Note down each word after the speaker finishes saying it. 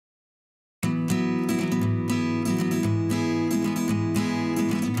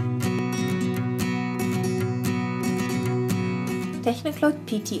TECHNOCLOT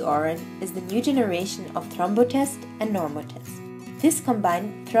PT Owren is the new generation of thrombotest and normotest. This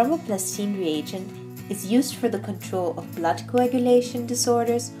combined thromboplastin reagent is used for the control of blood coagulation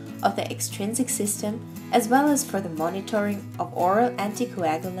disorders of the extrinsic system as well as for the monitoring of oral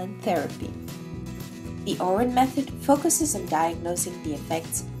anticoagulant therapy. The Owren method focuses on diagnosing the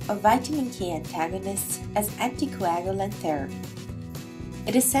effects of vitamin K antagonists as anticoagulant therapy.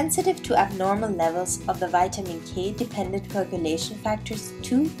 It is sensitive to abnormal levels of the vitamin K dependent coagulation factors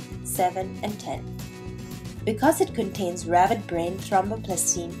 2, 7, and 10. Because it contains rabbit brain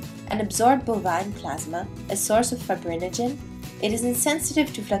thromboplastin and absorbed bovine plasma, a source of fibrinogen, it is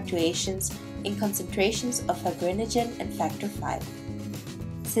insensitive to fluctuations in concentrations of fibrinogen and factor V.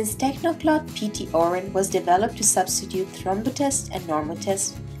 Since TECHNOCLOT PT Owren was developed to substitute thrombotest and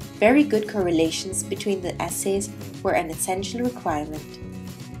normotest, very good correlations between the assays were an essential requirement.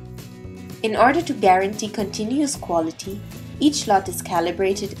 In order to guarantee continuous quality, each lot is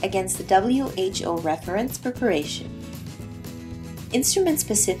calibrated against the WHO reference preparation.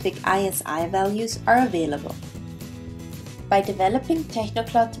 Instrument-specific ISI values are available. By developing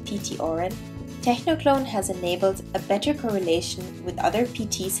TECHNOCLOT PT Owren, Technoclone has enabled a better correlation with other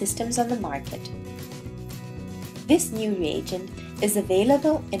PT systems on the market. This new reagent is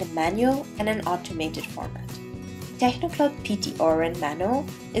available in a manual and an automated format. TECHNOCLOT PT Owren manual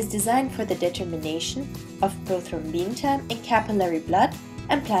is designed for the determination of prothrombin time in capillary blood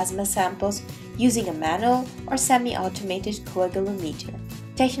and plasma samples using a manual or semi-automated coagulometer.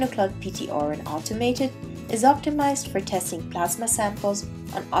 TECHNOCLOT PT Owren Automated is optimized for testing plasma samples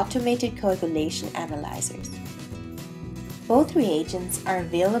on automated coagulation analyzers. Both reagents are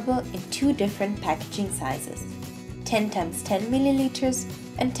available in two different packaging sizes, 10 x 10 ml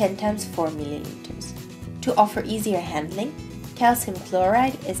and 10 x 4 ml. To offer easier handling, calcium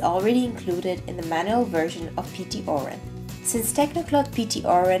chloride is already included in the manual version of PT Owren. Since TECHNOCLOT PT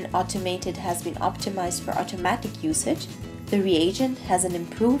Owren Automated has been optimized for automatic usage, the reagent has an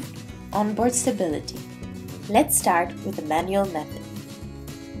improved onboard stability. Let's start with the manual method.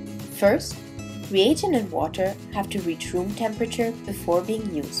 First, reagent and water have to reach room temperature before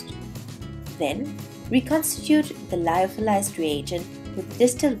being used. Then, reconstitute the lyophilized reagent with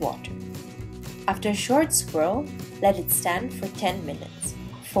distilled water. After a short swirl, let it stand for 10 minutes.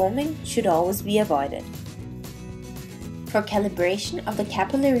 Foaming should always be avoided. For calibration of the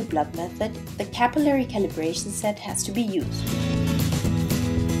capillary blood method, the capillary calibration set has to be used.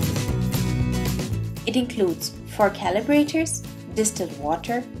 It includes 4 calibrators, distilled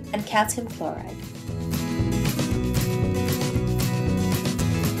water, and calcium chloride.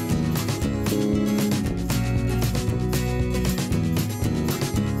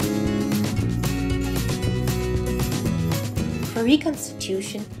 For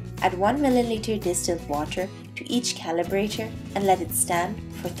reconstitution, add 1 ml distilled water to each calibrator and let it stand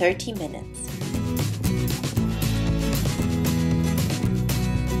for 30 minutes.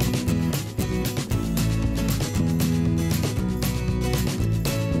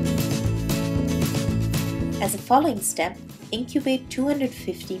 As a following step, incubate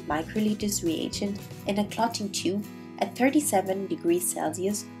 250 microliters reagent in a clotting tube at 37 degrees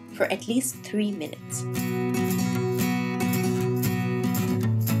Celsius for at least 3 minutes.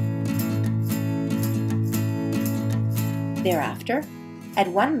 Thereafter, add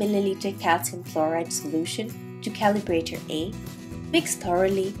 1 ml calcium chloride solution to calibrator A, mix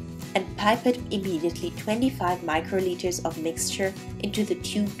thoroughly, and pipette immediately 25 microliters of mixture into the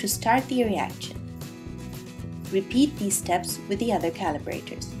tube to start the reaction. Repeat these steps with the other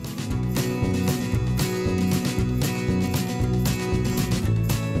calibrators.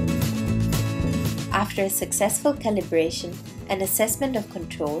 After a successful calibration and assessment of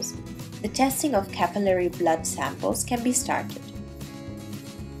controls, the testing of capillary blood samples can be started.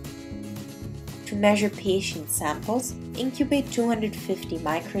 To measure patient samples, incubate 250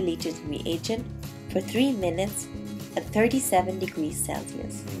 microliters reagent for 3 minutes at 37 degrees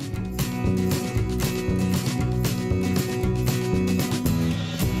Celsius.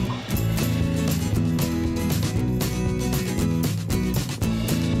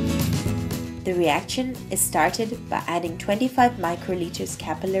 The reaction is started by adding 25 microliters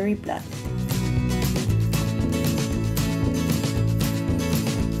capillary blood.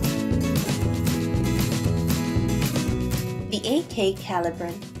 The AK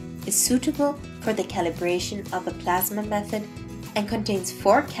calibrant is suitable for the calibration of the plasma method and contains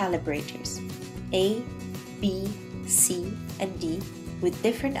 4 calibrators, A, B, C, and D, with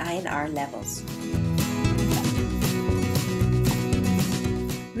different INR levels.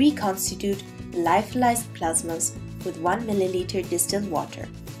 Reconstitute lyophilized plasmas with 1 ml distilled water.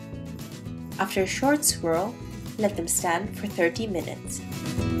 After a short swirl, let them stand for 30 minutes.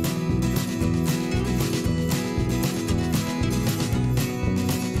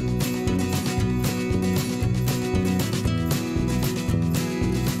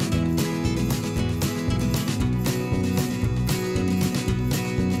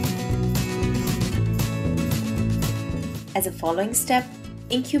 As a following step,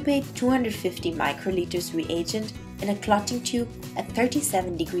 incubate 250 microliters reagent in a clotting tube at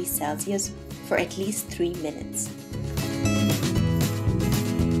 37 degrees Celsius for at least 3 minutes.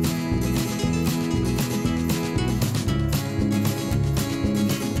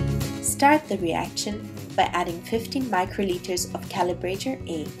 Start the reaction by adding 15 microliters of calibrator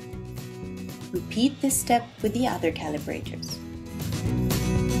A. Repeat this step with the other calibrators.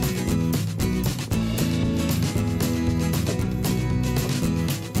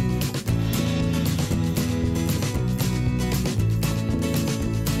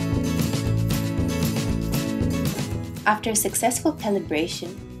 After successful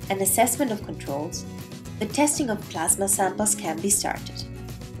calibration and assessment of controls, the testing of plasma samples can be started.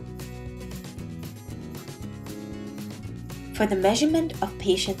 For the measurement of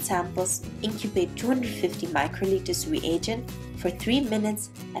patient samples, incubate 250 microliters reagent for 3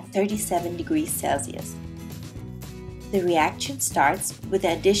 minutes at 37 degrees Celsius. The reaction starts with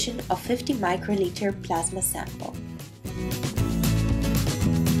the addition of 50 microliter plasma sample.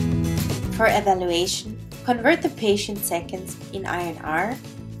 For evaluation, convert the patient seconds in INR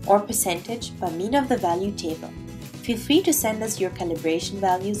or percentage by mean of the value table. Feel free to send us your calibration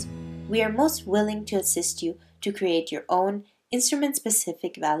values. We are most willing to assist you to create your own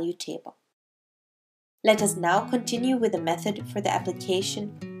instrument-specific value table. Let us now continue with the method for the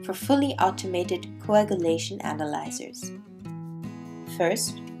application for fully automated coagulation analyzers.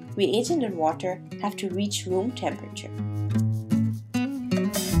 First, reagent and water have to reach room temperature.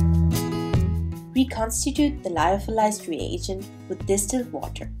 Reconstitute the lyophilized reagent with distilled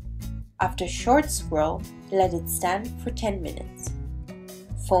water. After a short swirl, let it stand for 10 minutes.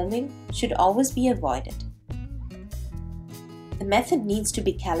 Foaming should always be avoided. The method needs to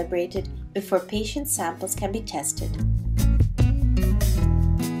be calibrated before patient samples can be tested.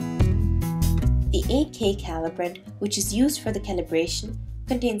 The AK calibrant, which is used for the calibration,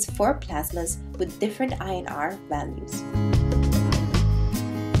 contains 4 plasmas with different INR values.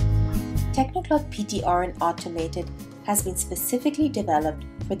 TECHNOCLOT PT Owren Automated has been specifically developed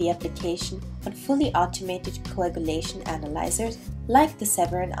for the application on fully automated coagulation analyzers like the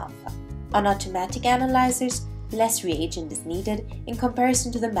Severin Alpha. On automatic analyzers, less reagent is needed in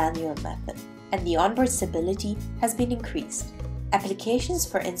comparison to the manual method, and the onboard stability has been increased. Applications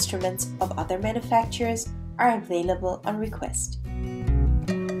for instruments of other manufacturers are available on request.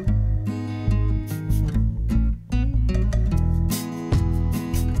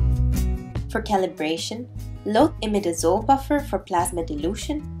 For calibration, load imidazole buffer for plasma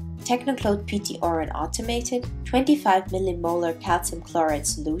dilution, TECHNOCLOTE PT Owren Automated, 25 millimolar calcium chloride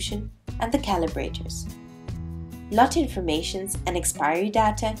solution, and the calibrators. Lot informations and expiry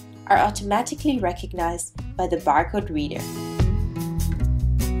data are automatically recognized by the barcode reader.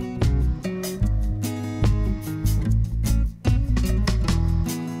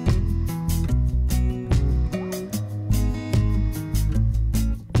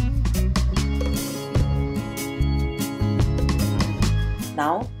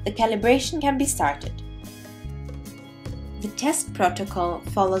 Now, the calibration can be started. The test protocol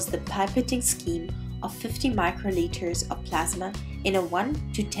follows the pipetting scheme of 50 microliters of plasma in a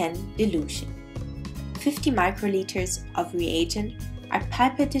 1:10 dilution. 50 microliters of reagent are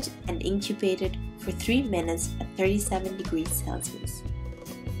pipetted and incubated for 3 minutes at 37 degrees Celsius.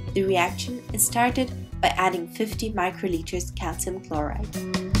 The reaction is started by adding 50 microliters calcium chloride.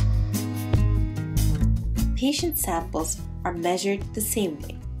 Patient samples are measured the same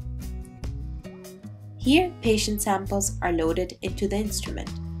way. Here, patient samples are loaded into the instrument.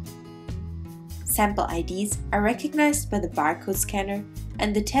 Sample IDs are recognized by the barcode scanner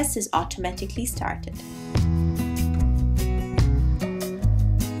and the test is automatically started.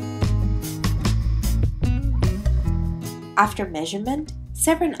 After measurement,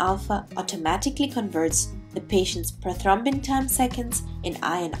 Severin Alpha automatically converts the patient's prothrombin time seconds in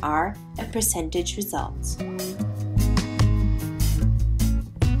INR and percentage results.